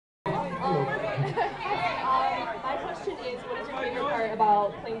favorite part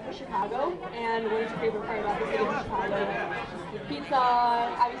about playing for Chicago, and what is your favorite part about the city of Chicago? Pizza,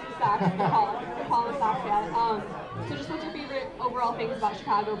 obviously socks, we call them socks, yeah. So just what's your favorite overall things about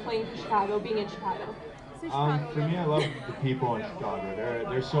Chicago, playing for Chicago, being in Chicago? For me, I love the people in Chicago.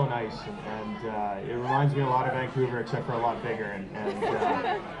 They're so nice, and it reminds me a lot of Vancouver, except for a lot bigger and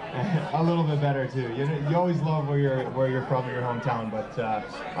a little bit better too. You always love where you're from in your hometown, but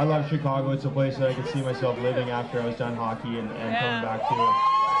I love Chicago. It's a place that I could see myself living after I was done hockey and coming back to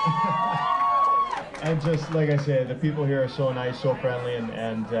it. And just like I said, the people here are so nice, so friendly,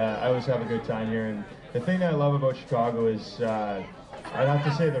 and I always have a good time here. And the thing that I love about Chicago is I'd have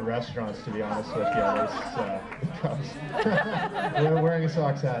to say the restaurants, to be honest with you. There's the Cubs. We're wearing a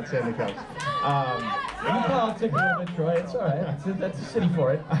Sox hat, saying the Cubs. You politic a little bit, Troy. It's all right. That's a city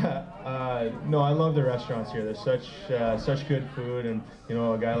for it. No, I love the restaurants here. There's such good food, and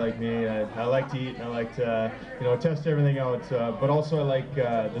a guy like me, I like to eat, and I like to test everything out. But also I like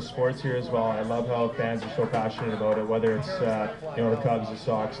the sports here as well. I love how fans are so passionate about it. Whether it's the Cubs, the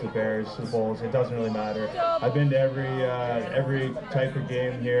Sox, the Bears, the Bulls, it doesn't really matter. I've been to every type of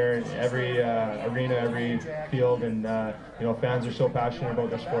game here, every arena, every field, and fans are so passionate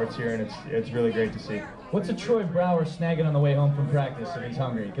about their sports here, and it's really great to see. What's a Troy Brouwer snagging on the way home from practice if he's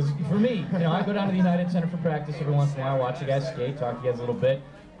hungry? Because for me, I go down to the United Center for practice every once in a while, watch you guys skate, talk to you guys a little bit.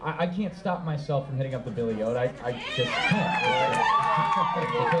 I can't stop myself from hitting up the Billy Yote. I just can't.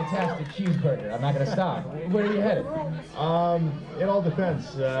 It's a fantastic cheeseburger. I'm not going to stop. Where are you headed? It all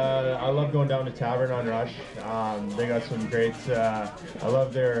depends. I love going down to Tavern on Rush. They got some great, I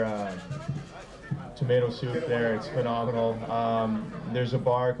love their tomato soup there. It's phenomenal. There's a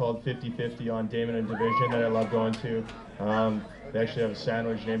bar called 50/50 on Damon and Division that I love going to. They actually have a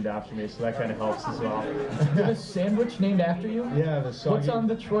sandwich named after me, so that kind of helps as well. You have a sandwich named after you? Yeah, the soggy. What's on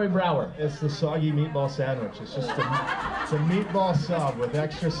the Troy Brouwer? It's the soggy meatball sandwich. It's just it's a meatball sub with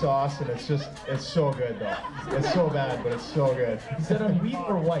extra sauce, and it's so good though. It's so bad, but it's so good. Is that on wheat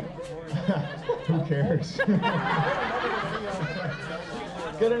or white? Who cares?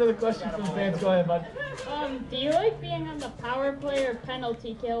 Got another question from the fans. Go ahead, bud. Do you like being on the power play or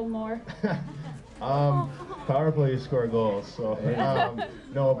penalty kill more? Power play, you score goals. So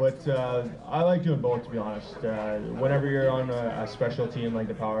no, but I like doing both, to be honest. Whenever you're on a special team like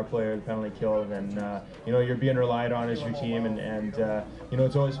the power play or the penalty kill, then you're being relied on as your team, and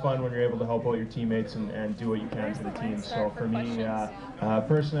it's always fun when you're able to help out your teammates and do what you can for the team. So for me,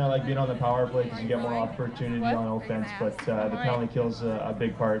 personally, I like being on the power play because you get more opportunity on offense, but the penalty kill's a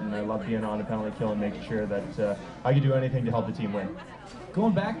big part, and I love being on the penalty kill and making sure that I can do anything to help the team win.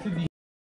 Going back to the